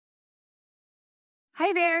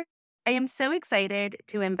Hi there. I am so excited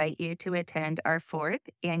to invite you to attend our fourth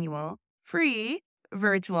annual free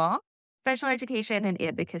virtual special education and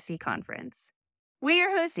advocacy conference. We are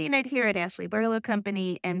hosting it here at Ashley Barlow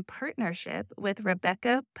Company in partnership with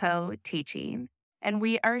Rebecca Poe Teaching. And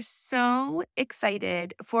we are so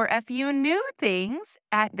excited for a few new things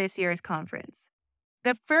at this year's conference.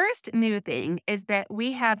 The first new thing is that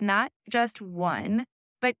we have not just one,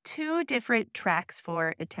 but two different tracks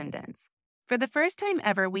for attendance. For the first time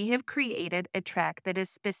ever, we have created a track that is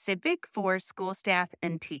specific for school staff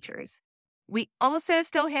and teachers. We also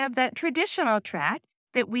still have that traditional track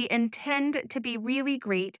that we intend to be really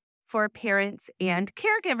great for parents and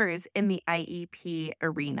caregivers in the IEP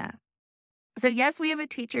arena. So, yes, we have a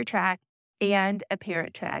teacher track and a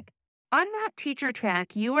parent track. On that teacher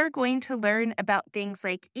track, you are going to learn about things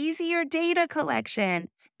like easier data collection,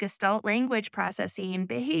 Gestalt language processing,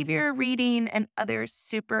 behavior reading, and other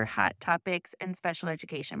super hot topics in special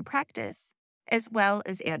education practice, as well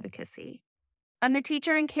as advocacy. On the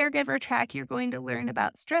teacher and caregiver track, you're going to learn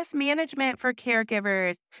about stress management for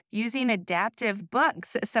caregivers, using adaptive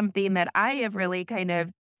books, something that I have really kind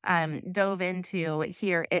of dove into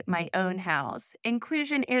here at my own house,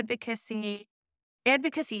 inclusion advocacy,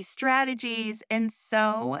 advocacy strategies, and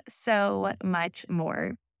so much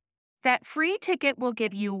more. That free ticket will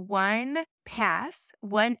give you one pass,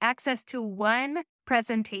 one access to one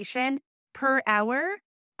presentation per hour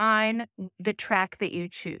on the track that you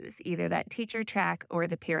choose, either that teacher track or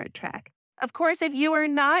the parent track. Of course, if you are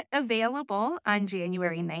not available on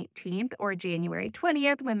January 19th or January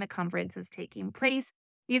 20th when the conference is taking place,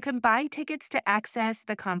 you can buy tickets to access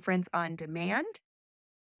the conference on demand.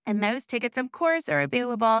 And those tickets, of course, are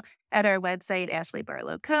available at our website,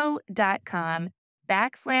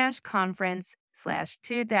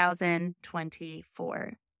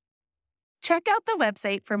 ashleybarlowco.com/conference/2024. Check out the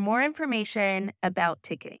website for more information about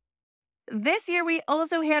ticketing. This year, we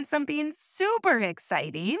also have something super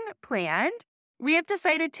exciting planned. We have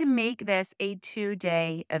decided to make this a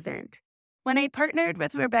 2-day event. When I partnered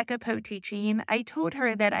with Rebecca Poe Teaching, I told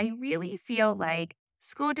her that I really feel like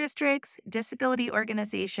school districts, disability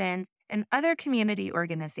organizations, and other community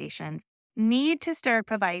organizations need to start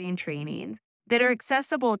providing trainings that are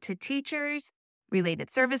accessible to teachers,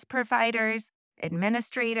 related service providers,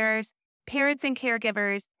 administrators, parents and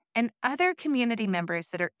caregivers, and other community members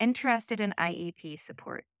that are interested in IEP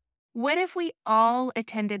support. What if we all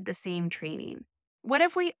attended the same training? What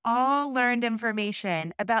if we all learned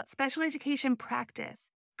information about special education practice,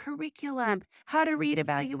 curriculum, how to read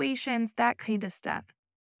evaluations, that kind of stuff?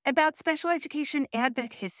 About special education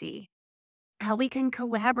advocacy, how we can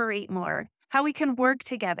collaborate more, how we can work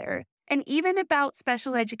together, and even about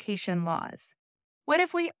special education laws. What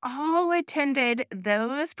if we all attended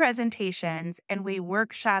those presentations and we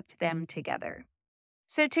workshopped them together?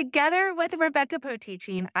 So together with Rebecca Poe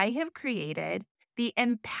Teaching, I have created the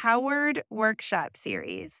Empowered Workshop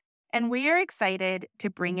Series, and we are excited to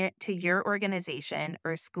bring it to your organization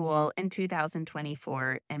or school in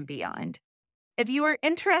 2024 and beyond. If you are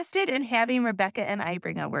interested in having Rebecca and I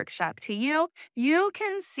bring a workshop to you, you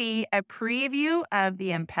can see a preview of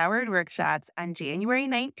the Empowered Workshops on January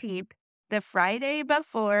 19th, the Friday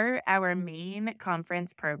before our main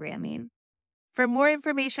conference programming. For more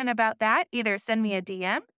information about that, either send me a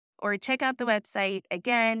DM or check out the website,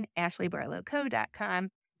 again,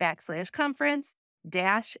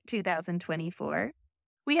 ashleybarlowco.com/conference-2024.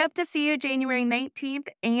 We hope to see you January 19th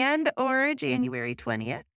and or January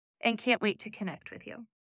 20th, and can't wait to connect with you.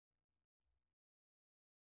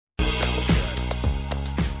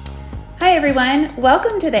 Hi, everyone.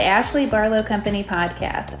 Welcome to the Ashley Barlow Company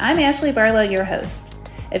podcast. I'm Ashley Barlow, your host.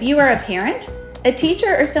 If you are a parent, a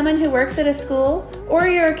teacher, or someone who works at a school, or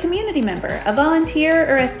you're a community member, a volunteer,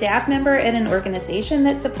 or a staff member at an organization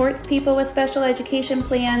that supports people with special education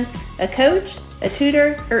plans, a coach, a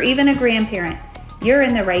tutor, or even a grandparent, you're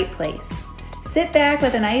in the right place. Sit back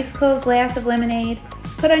with an ice-cold glass of lemonade,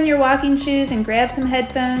 put on your walking shoes and grab some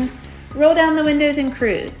headphones, roll down the windows and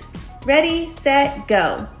cruise. Ready, set,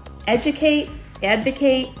 go. Educate,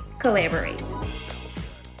 advocate, collaborate.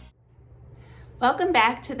 Welcome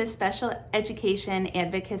back to the Special Education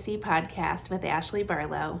Advocacy Podcast with Ashley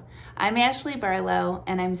Barlow. I'm Ashley Barlow,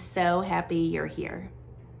 and I'm so happy you're here.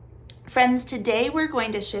 Friends, today we're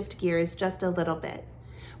going to shift gears just a little bit.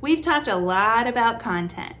 We've talked a lot about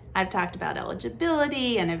content. I've talked about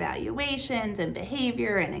eligibility and evaluations and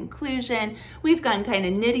behavior and inclusion. We've gone kind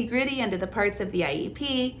of nitty-gritty into the parts of the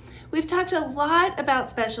IEP. We've talked a lot about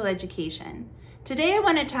special education. Today I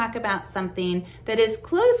want to talk about something that is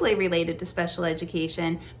closely related to special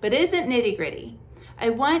education, but isn't nitty-gritty. I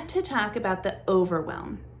want to talk about the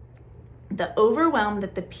overwhelm. the overwhelm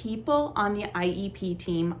that the people on the IEP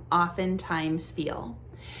team oftentimes feel.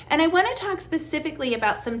 And I want to talk specifically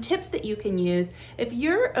about some tips that you can use if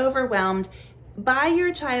you're overwhelmed by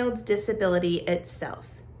your child's disability itself.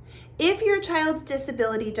 If your child's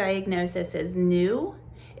disability diagnosis is new,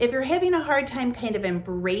 if you're having a hard time kind of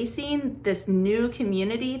embracing this new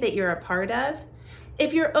community that you're a part of,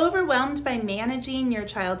 if you're overwhelmed by managing your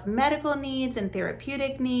child's medical needs and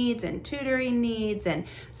therapeutic needs and tutoring needs and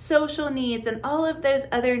social needs and all of those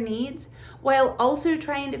other needs, while also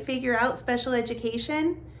trying to figure out special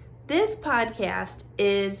education, this podcast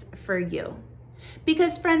is for you.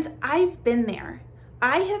 Because friends, I've been there.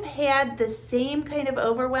 I have had the same kind of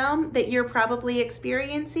overwhelm that you're probably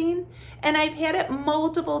experiencing, and I've had it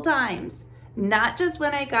multiple times. Not just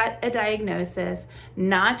when I got a diagnosis,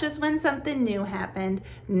 not just when something new happened,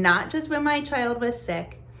 not just when my child was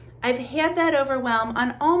sick. I've had that overwhelm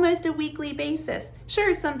on almost a weekly basis.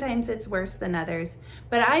 Sure, sometimes it's worse than others,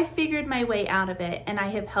 but I've figured my way out of it, and I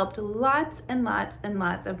have helped lots and lots and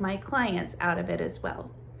lots of my clients out of it as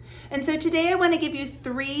well. And so today I want to give you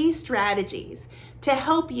 3 strategies to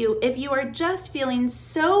help you if you are just feeling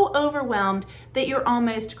so overwhelmed that you're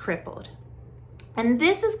almost crippled. And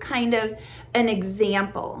this is kind of an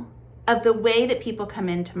example of the way that people come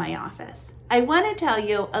into my office. I want to tell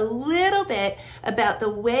you a little bit about the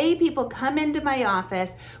way people come into my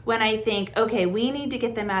office when I think, okay, we need to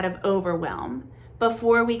get them out of overwhelm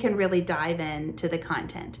before we can really dive into the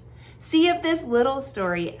content. See if this little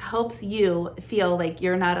story helps you feel like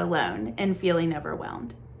you're not alone in feeling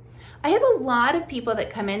overwhelmed. I have a lot of people that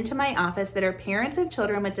come into my office that are parents of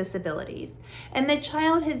children with disabilities, and the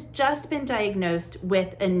child has just been diagnosed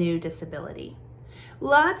with a new disability.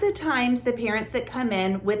 Lots of times the parents that come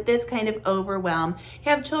in with this kind of overwhelm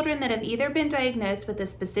have children that have either been diagnosed with a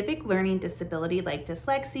specific learning disability like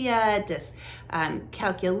dyslexia,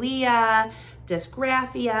 dyscalculia,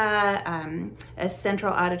 dysgraphia, a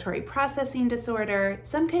central auditory processing disorder,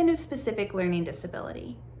 some kind of specific learning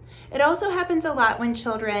disability. It also happens a lot when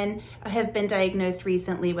children have been diagnosed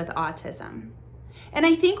recently with autism. And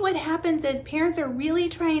I think what happens is parents are really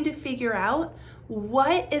trying to figure out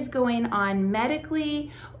what is going on medically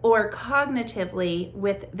or cognitively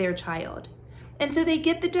with their child. And so they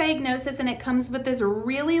get the diagnosis, and it comes with this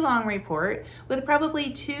really long report with probably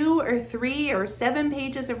 2 or 3 or 7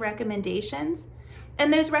 pages of recommendations.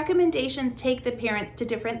 And those recommendations take the parents to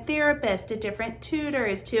different therapists, to different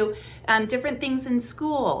tutors, to different things in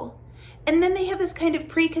school. And then they have this kind of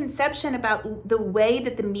preconception about the way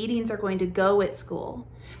that the meetings are going to go at school.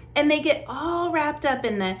 And they get all wrapped up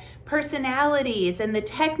in the personalities and the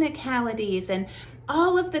technicalities and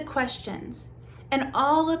all of the questions. And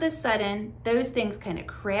all of a sudden, those things kind of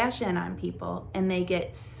crash in on people, and they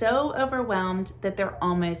get so overwhelmed that they're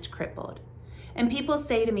almost crippled. And people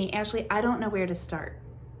say to me, Ashley, I don't know where to start.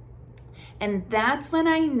 And that's when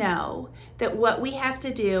I know that what we have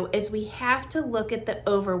to do is we have to look at the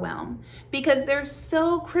overwhelm, because they're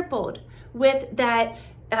so crippled with that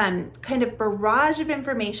kind of barrage of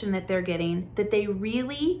information that they're getting that they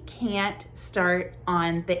really can't start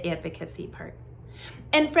on the advocacy part.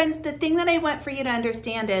 And friends, the thing that I want for you to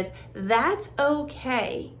understand is that's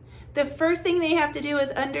okay. The first thing they have to do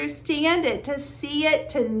is understand it, to see it,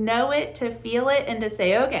 to know it, to feel it, and to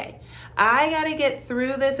say, okay, I got to get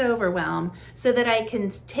through this overwhelm so that I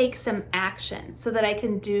can take some action, so that I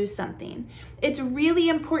can do something. It's really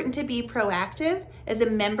important to be proactive as a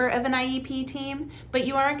member of an IEP team, but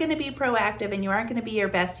you aren't going to be proactive and you aren't going to be your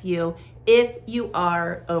best you if you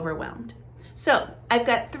are overwhelmed. So I've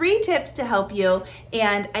got 3 tips to help you,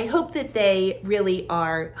 and I hope that they really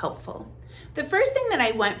are helpful. The first thing that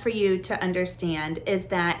I want for you to understand is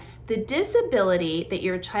that the disability that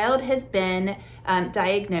your child has been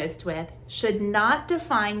diagnosed with should not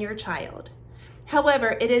define your child.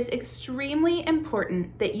 However, it is extremely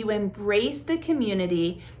important that you embrace the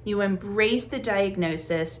community, you embrace the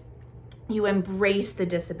diagnosis, you embrace the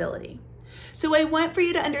disability. So I want for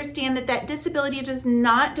you to understand that that disability does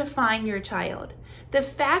not define your child. The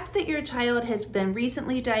fact that your child has been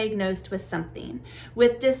recently diagnosed with something,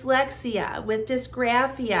 with dyslexia, with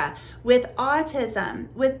dysgraphia, with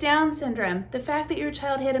autism, with Down syndrome, the fact that your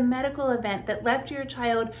child had a medical event that left your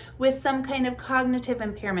child with some kind of cognitive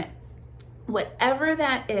impairment, whatever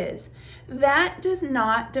that is, that does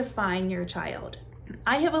not define your child.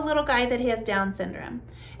 I have a little guy that has Down syndrome.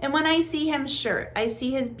 And when I see him, sure, I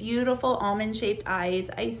see his beautiful almond-shaped eyes.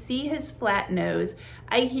 I see his flat nose.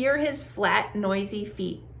 I hear his flat, noisy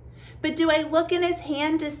feet. But do I look in his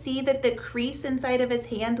hand to see that the crease inside of his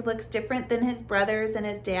hand looks different than his brother's and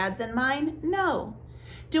his dad's and mine? No.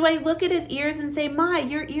 Do I look at his ears and say, "Ma,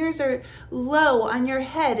 your ears are low on your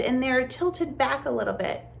head and they're tilted back a little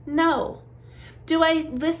bit"? No. Do I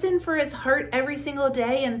listen for his heart every single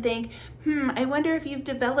day and think, I wonder if you've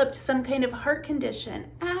developed some kind of heart condition?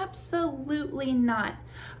 Absolutely not.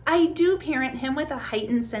 I do parent him with a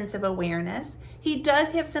heightened sense of awareness. He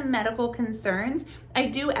does have some medical concerns. I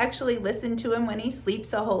do actually listen to him when he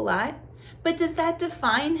sleeps a whole lot. But does that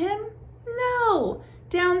define him? No.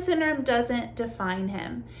 Down syndrome doesn't define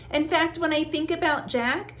him. In fact, when I think about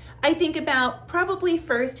Jack, I think about probably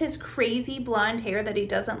first his crazy blonde hair that he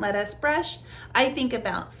doesn't let us brush. I think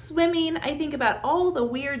about swimming. I think about all the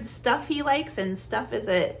weird stuff he likes, and stuff is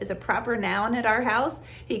a proper noun at our house.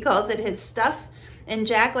 He calls it his stuff. And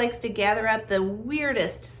Jack likes to gather up the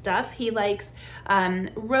weirdest stuff. He likes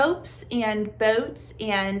ropes and boats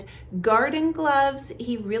and garden gloves.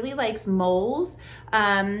 He really likes moles.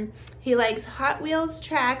 He likes Hot Wheels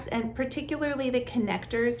tracks, and particularly the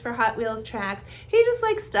connectors for Hot Wheels tracks. He just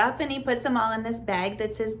likes stuff, and he puts them all in this bag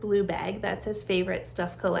that's his blue bag. That's his favorite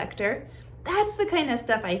stuff collector. That's the kind of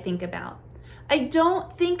stuff I think about. I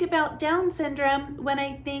don't think about Down syndrome when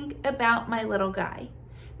I think about my little guy.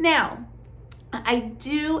 Now, I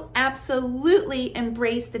do absolutely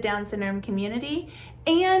embrace the Down syndrome community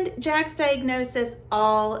and Jack's diagnosis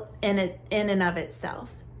all in and of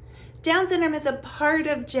itself. Down syndrome is a part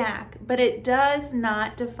of Jack, but it does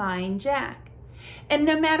not define Jack. And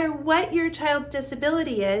no matter what your child's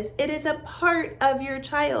disability is, it is a part of your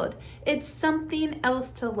child. It's something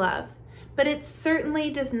else to love, but it certainly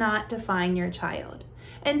does not define your child.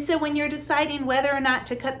 And so when you're deciding whether or not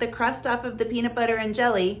to cut the crust off of the peanut butter and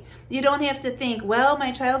jelly, you don't have to think, well,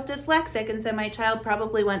 my child's dyslexic, and so my child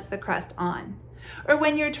probably wants the crust on. Or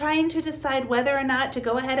when you're trying to decide whether or not to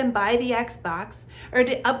go ahead and buy the Xbox, or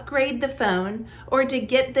to upgrade the phone, or to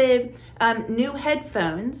get the new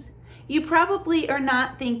headphones, you probably are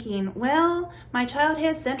not thinking, well, my child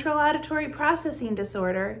has central auditory processing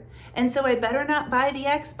disorder, and so I better not buy the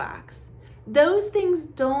Xbox. Those things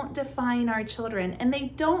don't define our children, and they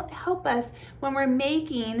don't help us when we're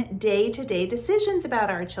making day-to-day decisions about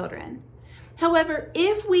our children. However,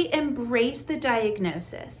 if we embrace the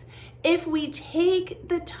diagnosis, if we take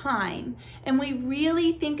the time and we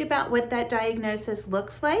really think about what that diagnosis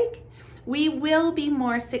looks like, we will be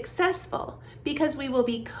more successful because we will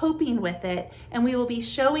be coping with it, and we will be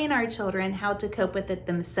showing our children how to cope with it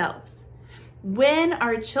themselves. When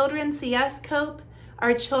our children see us cope,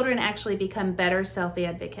 our children actually become better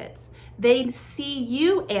self-advocates. They see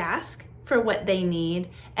you ask for what they need,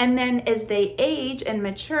 and then as they age and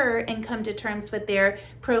mature and come to terms with their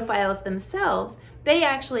profiles themselves, they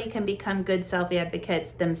actually can become good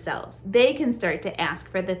self-advocates themselves. They can start to ask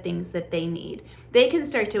for the things that they need. They can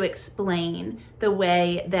start to explain the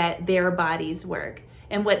way that their bodies work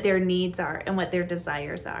and what their needs are and what their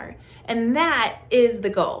desires are. And that is the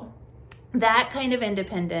goal. That kind of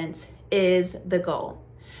independence is the goal.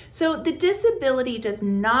 So the disability does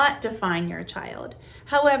not define your child.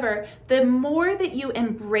 However, the more that you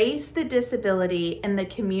embrace the disability in the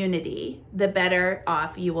community, the better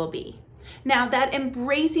off you will be. Now, that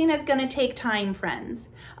embracing is going to take time, friends.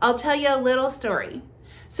 I'll tell you a little story.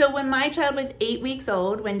 So when my child was 8 weeks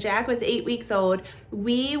old, when Jack was 8 weeks old,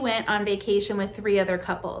 we went on vacation with 3 other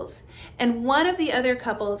couples. And one of the other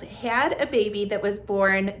couples had a baby that was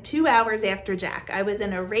born 2 hours after Jack. I was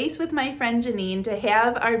in a race with my friend Janine to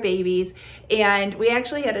have our babies. And we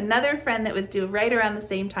actually had another friend that was due right around the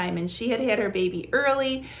same time, and she had her baby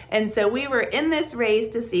early. And so we were in this race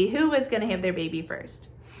to see who was going to have their baby first.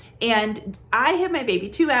 And I had my baby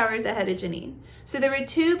 2 hours ahead of Janine. So there were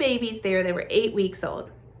 2 babies there that were 8 weeks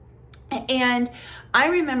old. And I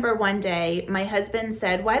remember one day my husband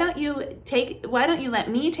said, why don't you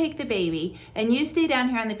let me take the baby and you stay down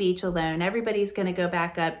here on the beach alone? Everybody's going to go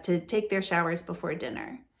back up to take their showers before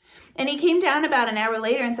dinner. And he came down about an hour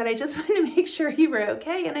later and said, I just wanted to make sure you were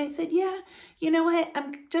okay. And I said, yeah, you know what?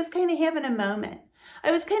 I'm just kind of having a moment.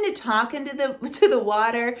 I was kind of talking to the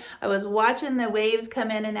water. I was watching the waves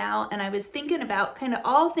come in and out, and I was thinking about kind of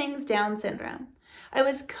all things Down syndrome. I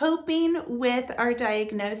was coping with our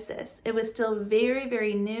diagnosis. It was still very,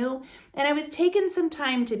 very new, and I was taking some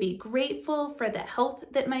time to be grateful for the health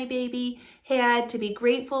that my baby had, to be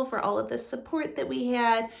grateful for all of the support that we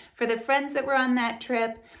had, for the friends that were on that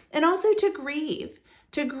trip, and also to grieve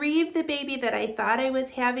the baby that I thought I was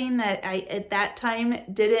having, that I at that time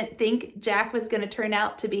didn't think Jack was going to turn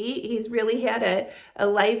out to be. He's really had a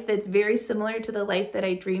life that's very similar to the life that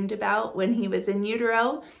I dreamed about when he was in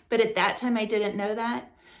utero, but at that time I didn't know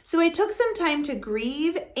that. So I took some time to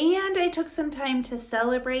grieve, and I took some time to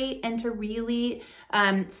celebrate and to really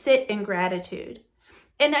sit in gratitude.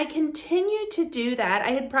 And I continued to do that.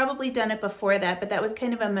 I had probably done it before that, but that was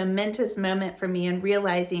kind of a momentous moment for me in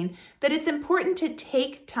realizing that it's important to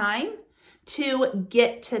take time to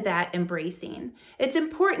get to that embracing. It's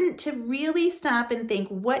important to really stop and think,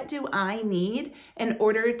 what do I need in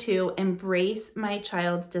order to embrace my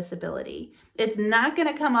child's disability? It's not going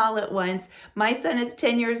to come all at once. My son is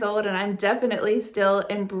 10 years old, and I'm definitely still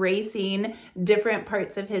embracing different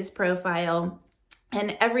parts of his profile.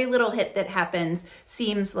 And every little hit that happens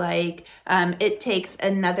seems like it takes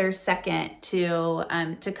another second to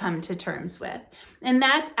come to terms with. And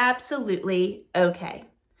that's absolutely okay.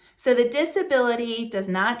 So the disability does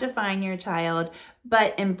not define your child,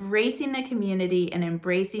 but embracing the community and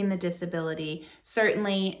embracing the disability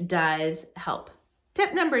certainly does help.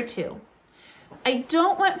 Tip number 2, I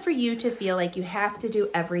don't want for you to feel like you have to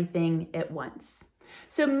do everything at once.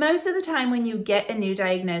 So most of the time when you get a new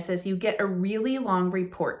diagnosis, you get a really long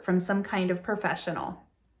report from some kind of professional.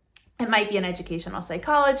 It might be an educational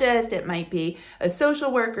psychologist, it might be a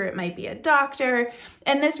social worker, it might be a doctor.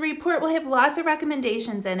 And this report will have lots of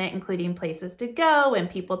recommendations in it, including places to go and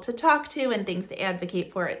people to talk to and things to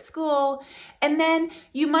advocate for at school. And then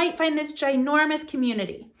you might find this ginormous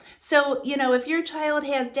community. So, if your child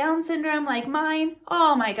has Down syndrome like mine,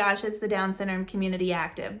 oh my gosh, is the Down syndrome community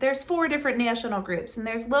active. There's 4 different national groups, and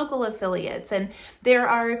there's local affiliates, and there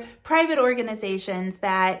are private organizations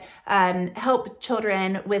that help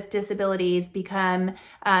children with disabilities become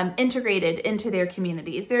integrated into their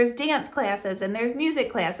communities. There's dance classes, and there's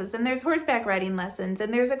music classes, and there's horseback riding lessons,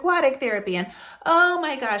 and there's aquatic therapy, and oh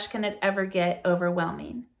my gosh, can it ever get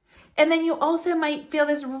overwhelming? And then you also might feel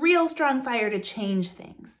this real strong fire to change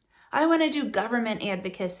things. I want to do government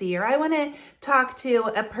advocacy, or I want to talk to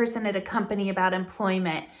a person at a company about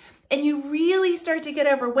employment. And you really start to get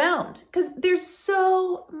overwhelmed because there's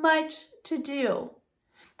so much to do.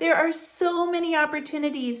 There are so many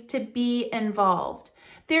opportunities to be involved.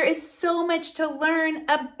 There is so much to learn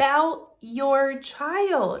about your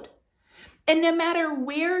child. And no matter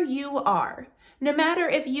where you are, no matter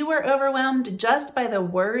if you are overwhelmed just by the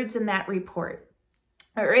words in that report,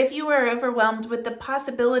 or if you are overwhelmed with the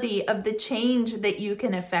possibility of the change that you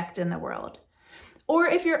can affect in the world, or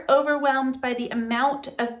if you're overwhelmed by the amount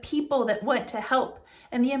of people that want to help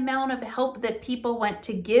and the amount of help that people want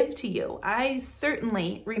to give to you. I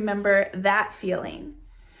certainly remember that feeling.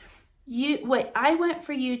 What I want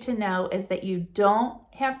for you to know is that you don't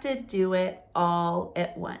have to do it all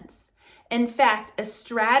at once. In fact, a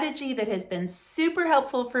strategy that has been super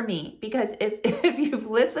helpful for me, because if you've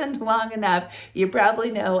listened long enough, you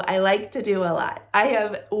probably know I like to do a lot. I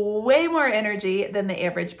have way more energy than the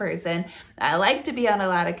average person. I like to be on a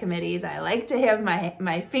lot of committees. I like to have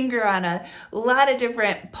my finger on a lot of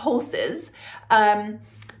different pulses.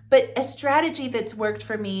 But a strategy that's worked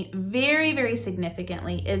for me very, very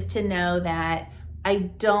significantly is to know that I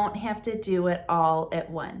don't have to do it all at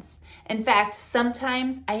once. In fact,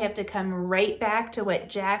 sometimes I have to come right back to what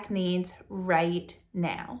Jack needs right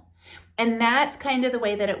now. And that's kind of the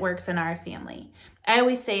way that it works in our family. I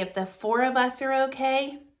always say if the 4 of us are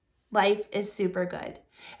okay, life is super good.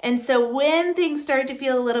 And so when things start to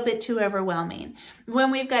feel a little bit too overwhelming,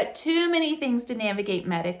 when we've got too many things to navigate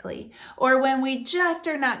medically, or when we just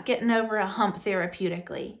are not getting over a hump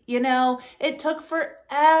therapeutically, it took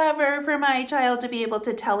forever for my child to be able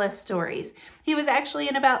to tell us stories. He was actually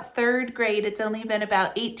in about 3rd grade. It's only been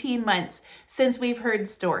about 18 months since we've heard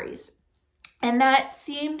stories. And that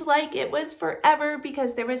seemed like it was forever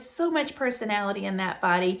because there was so much personality in that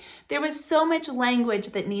body. There was so much language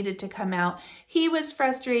that needed to come out. He was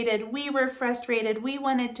frustrated. We were frustrated. We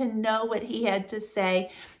wanted to know what he had to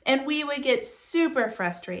say. And we would get super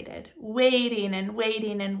frustrated, waiting and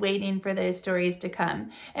waiting and waiting for those stories to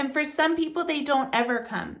come. And for some people, they don't ever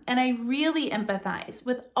come. And I really empathize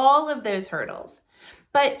with all of those hurdles.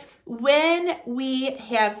 But when we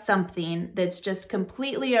have something that's just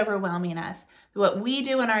completely overwhelming us, what we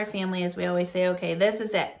do in our family is we always say, okay, this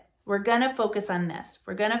is it. We're going to focus on this.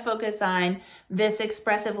 We're going to focus on this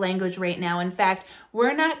expressive language right now. In fact,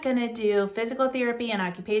 we're not going to do physical therapy and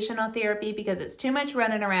occupational therapy because it's too much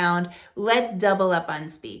running around. Let's double up on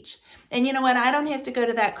speech. And you know what? I don't have to go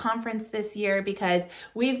to that conference this year because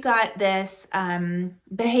we've got this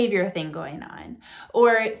behavior thing going on.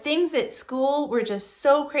 Or things at school were just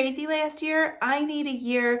so crazy last year. I need a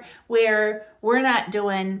year where we're not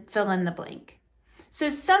doing fill in the blank. So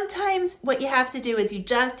sometimes what you have to do is you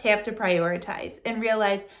just have to prioritize and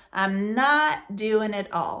realize I'm not doing it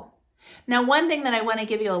all. Now, one thing that I want to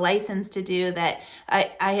give you a license to do that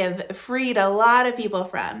I have freed a lot of people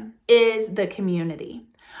from is the community.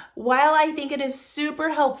 While I think it is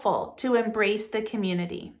super helpful to embrace the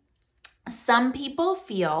community, Some people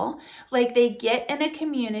feel like they get in a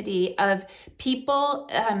community of people,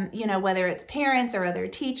 whether it's parents or other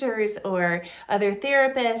teachers or other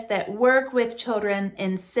therapists that work with children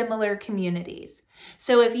in similar communities.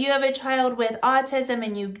 So if you have a child with autism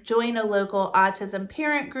and you join a local autism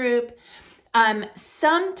parent group,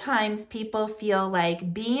 sometimes people feel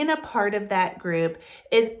like being a part of that group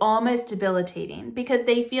is almost debilitating because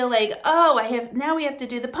they feel like, now we have to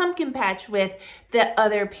do the pumpkin patch with the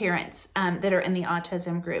other parents that are in the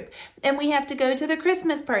autism group. And we have to go to the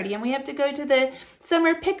Christmas party and we have to go to the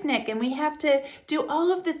summer picnic and we have to do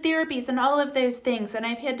all of the therapies and all of those things. And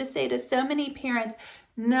I've had to say to so many parents,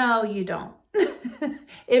 no, you don't.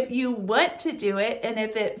 If you want to do it and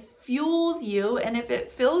if it fuels you and if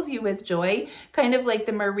it fills you with joy, kind of like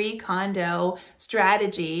the Marie Kondo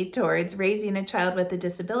strategy towards raising a child with a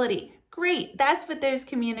disability, great. That's what those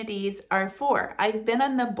communities are for. I've been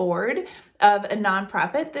on the board of a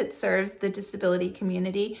nonprofit that serves the disability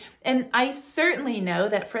community, and I certainly know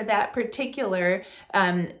that for that particular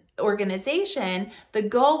organization, the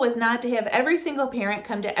goal was not to have every single parent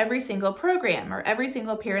come to every single program or every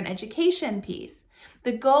single parent education piece.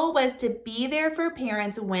 The goal was to be there for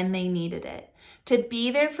parents when they needed it, to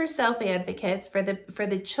be there for self-advocates, for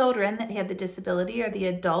the children that had the disability or the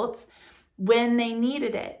adults when they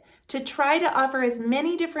needed it, to try to offer as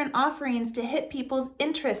many different offerings to hit people's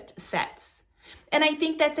interest sets. And I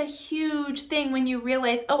think that's a huge thing when you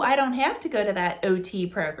realize, I don't have to go to that OT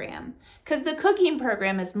program because the cooking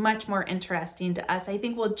program is much more interesting to us. I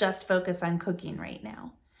think we'll just focus on cooking right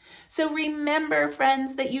now. So remember,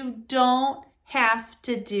 friends, that you don't have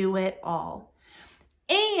to do it all.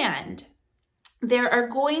 And there are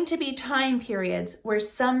going to be time periods where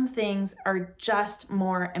some things are just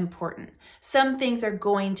more important. Some things are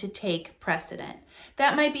going to take precedent.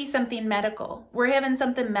 That might be something medical. We're having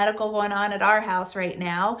something medical going on at our house right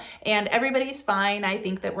now, and everybody's fine. I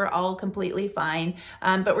think that we're all completely fine,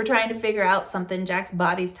 but we're trying to figure out something. Jack's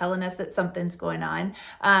body's telling us that something's going on.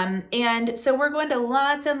 And so we're going to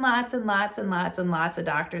lots and lots and lots and lots and lots of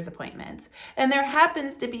doctor's appointments. And there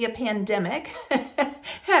happens to be a pandemic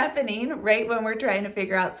happening right when we're trying to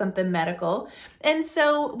figure out something medical. And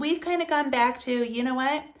so we've kind of gone back to, you know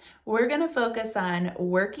what? We're going to focus on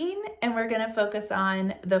working and we're going to focus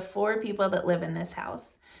on the 4 people that live in this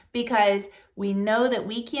house because we know that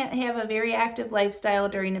we can't have a very active lifestyle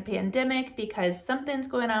during a pandemic because something's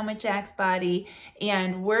going on with Jack's body,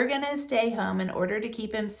 and we're going to stay home in order to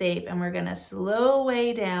keep him safe, and we're going to slow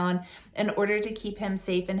way down in order to keep him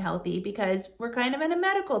safe and healthy because we're kind of in a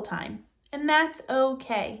medical time, and that's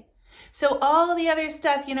okay. So all the other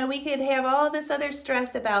stuff, we could have all this other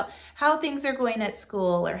stress about how things are going at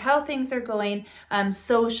school or how things are going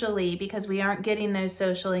socially because we aren't getting those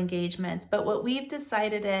social engagements. But what we've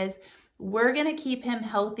decided is we're going to keep him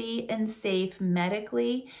healthy and safe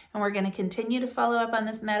medically, and we're going to continue to follow up on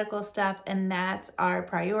this medical stuff, and that's our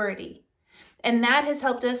priority. And that has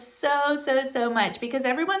helped us so much because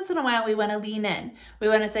every once in a while we want to lean in. We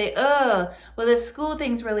want to say, this school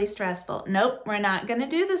thing's really stressful. Nope, we're not going to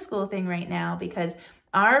do the school thing right now because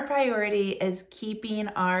our priority is keeping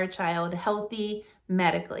our child healthy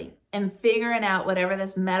medically and figuring out whatever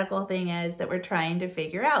this medical thing is that we're trying to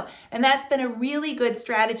figure out. And that's been a really good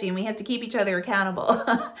strategy, and we have to keep each other accountable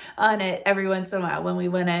on it every once in a while when we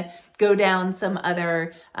want to go down some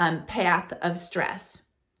other path of stress.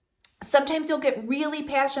 Sometimes you'll get really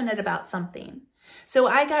passionate about something. So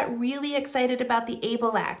I got really excited about the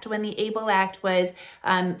ABLE Act when the ABLE Act was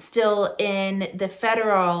still in the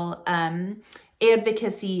federal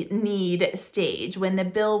advocacy need stage, when the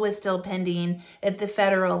bill was still pending at the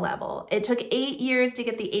federal level. It took 8 years to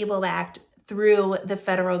get the ABLE Act through the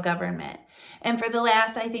federal government. And for the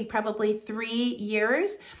last, I think, probably 3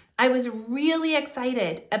 years, I was really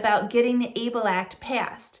excited about getting the ABLE Act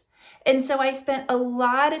passed. And so I spent a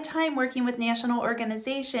lot of time working with national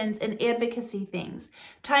organizations and advocacy things,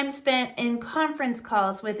 time spent in conference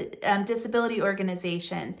calls with disability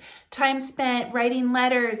organizations, time spent writing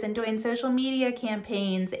letters and doing social media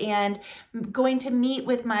campaigns and going to meet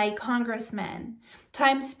with my congressmen,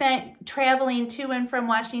 time spent traveling to and from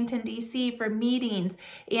Washington, D.C. for meetings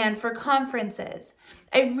and for conferences.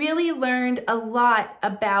 I really learned a lot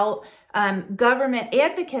about government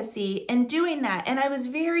advocacy and doing that. And I was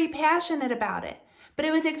very passionate about it, but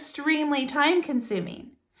it was extremely time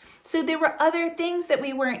consuming. So there were other things that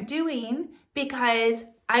we weren't doing because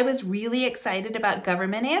I was really excited about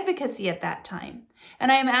government advocacy at that time.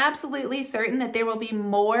 And I'm absolutely certain that there will be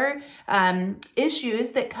more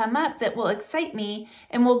issues that come up that will excite me,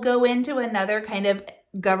 and we'll go into another kind of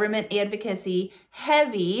government advocacy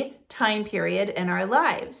heavy time period in our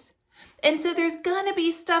lives. And so there's going to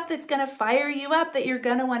be stuff that's going to fire you up that you're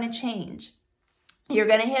going to want to change. You're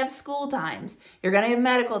going to have school times. You're going to have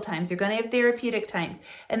medical times. You're going to have therapeutic times.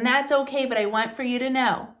 And that's okay, but I want for you to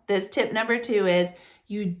know this tip number 2 is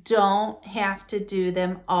you don't have to do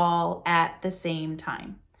them all at the same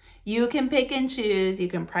time. You can pick and choose. You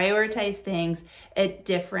can prioritize things at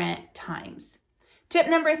different times. Tip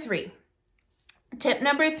number 3. Tip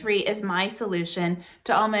number 3 is my solution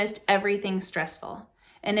to almost everything stressful.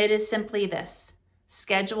 And it is simply this: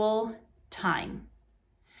 schedule time.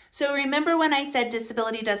 So remember when I said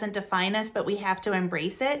disability doesn't define us, but we have to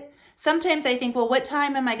embrace it? Sometimes I think, well, what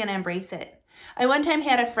time am I going to embrace it? I one time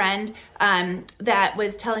had a friend that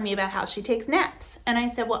was telling me about how she takes naps. And I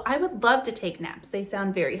said, well, I would love to take naps. They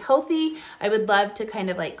sound very healthy. I would love to kind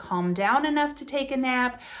of like calm down enough to take a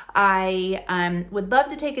nap. I would love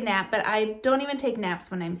to take a nap, but I don't even take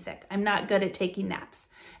naps when I'm sick. I'm not good at taking naps.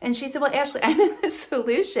 And she said, well, Ashley, I know the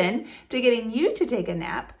solution to getting you to take a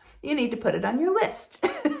nap. You need to put it on your list.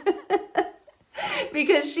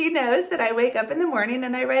 Because she knows that I wake up in the morning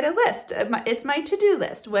and I write a list. It's my to-do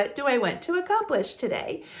list. What do I want to accomplish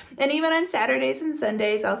today? And even on Saturdays and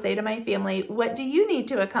Sundays, I'll say to my family, what do you need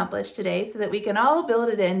to accomplish today, so that we can all build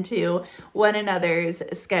it into one another's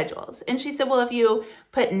schedules? And she said, well, if you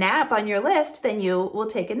put nap on your list, then you will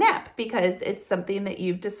take a nap because it's something that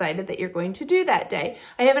you've decided that you're going to do that day.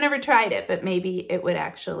 I haven't ever tried it, but maybe it would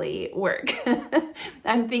actually work.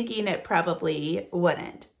 I'm thinking it probably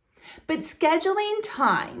wouldn't. But scheduling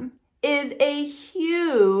time is a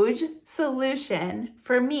huge solution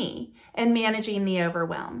for me in managing the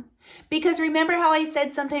overwhelm. Because remember how I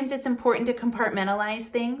said sometimes it's important to compartmentalize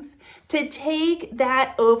things? To take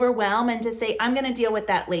that overwhelm and to say, I'm going to deal with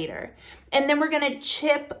that later. And then we're going to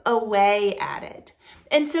chip away at it.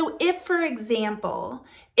 And so if, for example,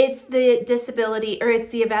 it's the disability or it's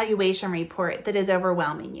the evaluation report that is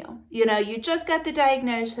overwhelming you. You know, you just got the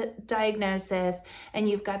diagnosis and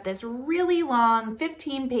you've got this really long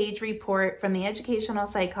 15-page report from the educational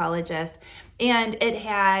psychologist, and it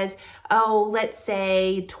has, let's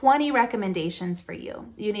say 20 recommendations for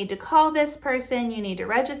you. You need to call this person, you need to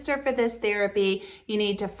register for this therapy, you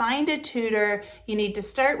need to find a tutor, you need to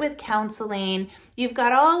start with counseling. You've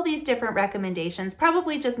got all these different recommendations,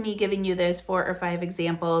 probably just me giving you those 4 or 5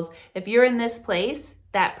 examples. If you're in this place,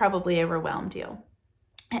 that probably overwhelmed you.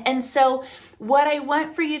 And so what I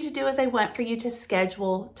want for you to do is I want for you to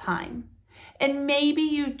schedule time. And maybe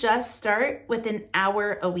you just start with an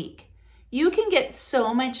hour a week. You can get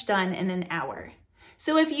so much done in an hour.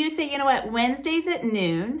 So if you say, you know what, Wednesdays at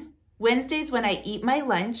noon, Wednesdays when I eat my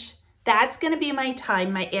lunch, that's going to be my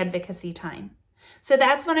time, my advocacy time. So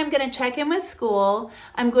that's when I'm going to check in with school.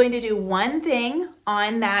 I'm going to do one thing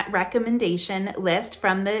on that recommendation list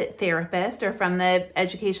from the therapist or from the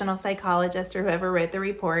educational psychologist or whoever wrote the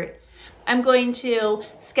report. I'm going to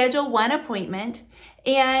schedule one appointment,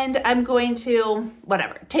 and I'm going to,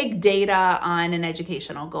 take data on an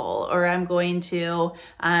educational goal, or I'm going to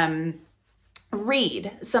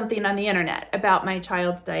read something on the internet about my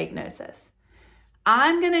child's diagnosis.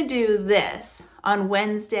 I'm going to do this on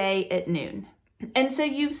Wednesday at noon. And so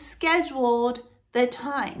you've scheduled the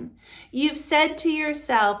time. You've said to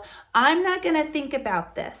yourself, I'm not going to think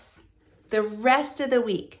about this the rest of the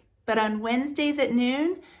week, but on Wednesdays at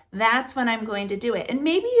noon, that's when I'm going to do it. And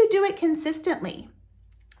maybe you do it consistently.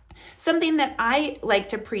 Something that I like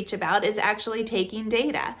to preach about is actually taking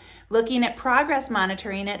data, looking at progress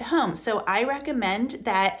monitoring at home. So I recommend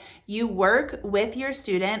that you work with your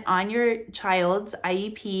student on your child's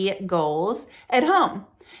IEP goals at home,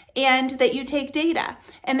 and that you take data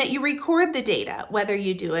and that you record the data, whether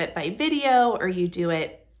you do it by video or you do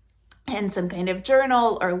it in some kind of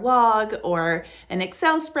journal or log or an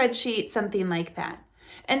Excel spreadsheet, something like that.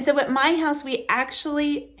 And so at my house, we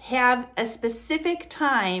actually have a specific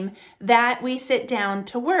time that we sit down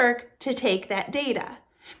to work to take that data.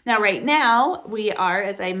 Now, right now, we are,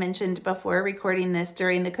 as I mentioned before, recording this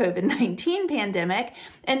during the COVID-19 pandemic.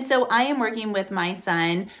 And so I am working with my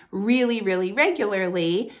son really, really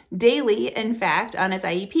regularly, daily, in fact, on his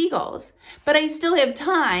IEP goals. But I still have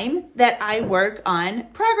time that I work on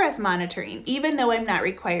progress monitoring, even though I'm not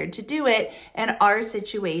required to do it in our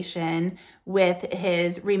situation with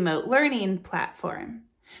his remote learning platform.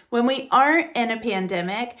 When we aren't in a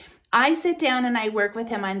pandemic, I sit down and I work with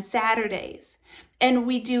him on Saturdays. And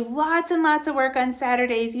we do lots and lots of work on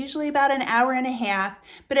Saturdays, usually about an hour and a half.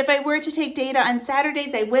 But if I were to take data on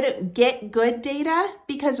Saturdays, I wouldn't get good data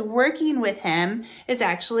because working with him is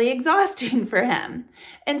actually exhausting for him.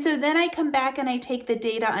 And so then I come back and I take the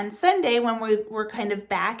data on Sunday when we're kind of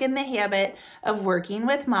back in the habit of working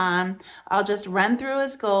with mom. I'll just run through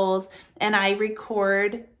his goals and I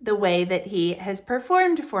record the way that he has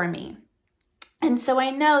performed for me. And so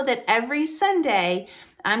I know that every Sunday,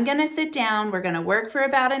 I'm going to sit down, we're going to work for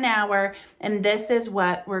about an hour, and this is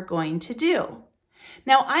what we're going to do.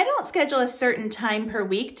 Now, I don't schedule a certain time per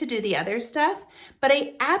week to do the other stuff, but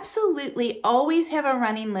I absolutely always have a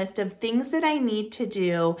running list of things that I need to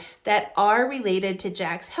do that are related to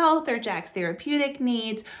Jack's health or Jack's therapeutic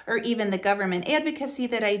needs, or even the government advocacy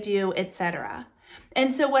that I do, etc.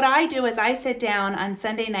 And so what I do is I sit down on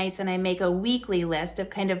Sunday nights and I make a weekly list of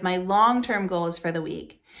kind of my long-term goals for the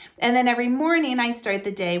week. And then every morning I start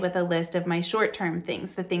the day with a list of my short-term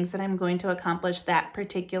things, the things that I'm going to accomplish that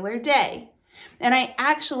particular day. And I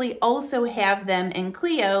actually also have them in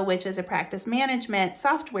Clio, which is a practice management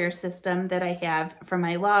software system that I have for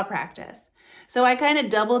my law practice. So I kind of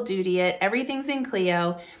double duty it. Everything's in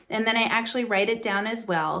Clio, and then I actually write it down as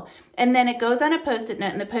well. And then it goes on a Post-it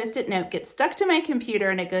note, and the Post-it note gets stuck to my computer,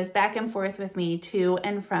 and it goes back and forth with me to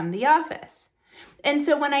and from the office. And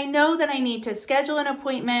so when I know that I need to schedule an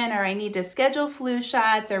appointment, or I need to schedule flu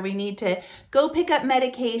shots, or we need to go pick up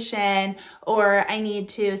medication, or I need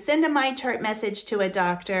to send a MyChart message to a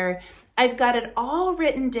doctor, I've got it all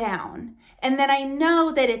written down. And then I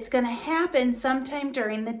know that it's going to happen sometime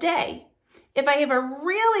during the day. If I have a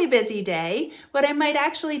really busy day, what I might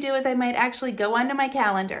actually do is I might actually go onto my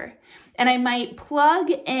calendar and I might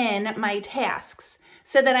plug in my tasks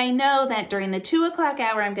so that I know that during the 2 o'clock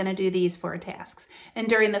hour, I'm going to do these 4 tasks. And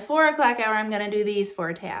during the 4 o'clock hour, I'm going to do these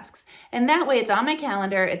 4 tasks. And that way it's on my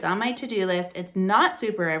calendar, it's on my to-do list, it's not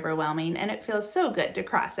super overwhelming, and it feels so good to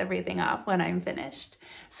cross everything off when I'm finished.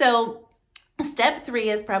 So step 3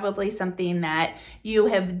 is probably something that you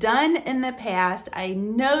have done in the past. I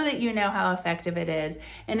know that you know how effective it is,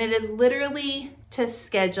 and it is literally to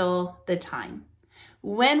schedule the time.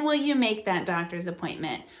 When will you make that doctor's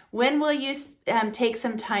appointment? When will you take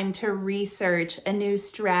some time to research a new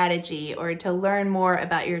strategy or to learn more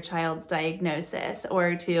about your child's diagnosis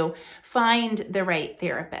or to find the right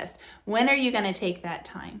therapist? When are you going to take that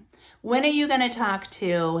time? When are you going to talk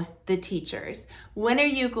to the teachers? When are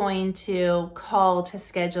you going to call to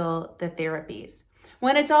schedule the therapies?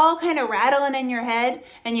 When it's all kind of rattling in your head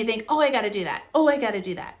and you think, oh, I got to do that. Oh, I got to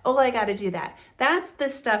do that. Oh, I got to do that. That's the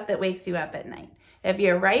stuff that wakes you up at night. If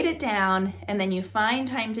you write it down and then you find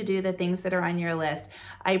time to do the things that are on your list,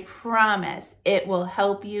 I promise it will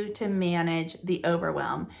help you to manage the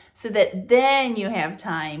overwhelm so that then you have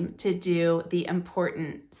time to do the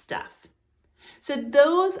important stuff. So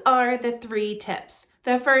those are the 3 tips.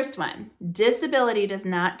 The first one, disability does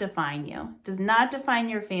not define you, does not define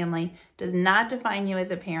your family, does not define you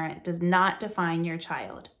as a parent, does not define your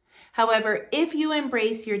child. However, if you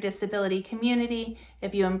embrace your disability community,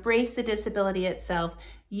 if you embrace the disability itself,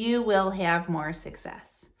 you will have more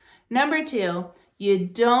success. Number 2, you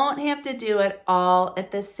don't have to do it all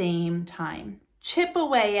at the same time. Chip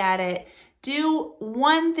away at it. Do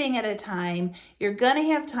one thing at a time. You're going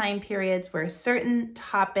to have time periods where certain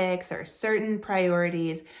topics or certain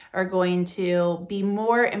priorities are going to be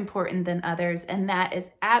more important than others, and that is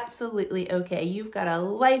absolutely okay. You've got a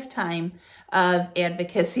lifetime of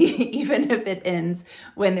advocacy, even if it ends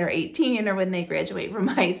when they're 18 or when they graduate from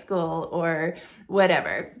high school or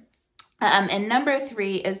whatever. And number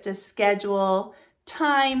 3 is to schedule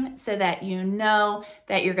time so that you know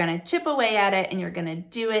that you're going to chip away at it and you're going to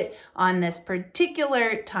do it on this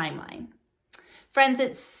particular timeline. Friends,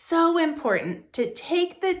 it's so important to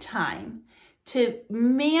take the time to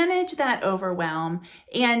manage that overwhelm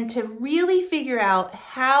and to really figure out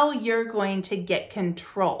how you're going to get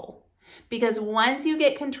control. Because once you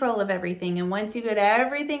get control of everything and once you get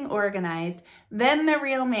everything organized, then the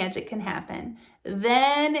real magic can happen.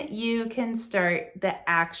 Then you can start the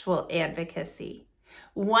actual advocacy.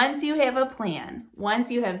 Once you have a plan,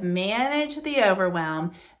 once you have managed the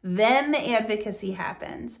overwhelm, then the advocacy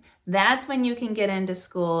happens. That's when you can get into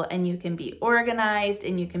school and you can be organized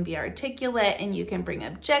and you can be articulate and you can bring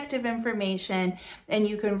objective information and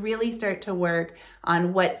you can really start to work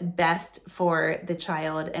on what's best for the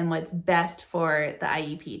child and what's best for the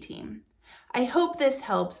IEP team. I hope this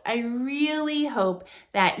helps. I really hope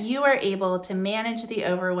that you are able to manage the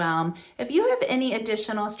overwhelm. If you have any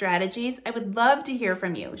additional strategies, I would love to hear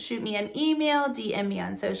from you. Shoot me an email, DM me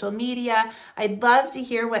on social media. I'd love to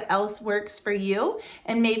hear what else works for you,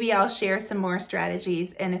 and maybe I'll share some more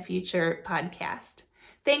strategies in a future podcast.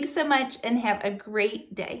 Thanks so much and have a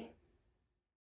great day.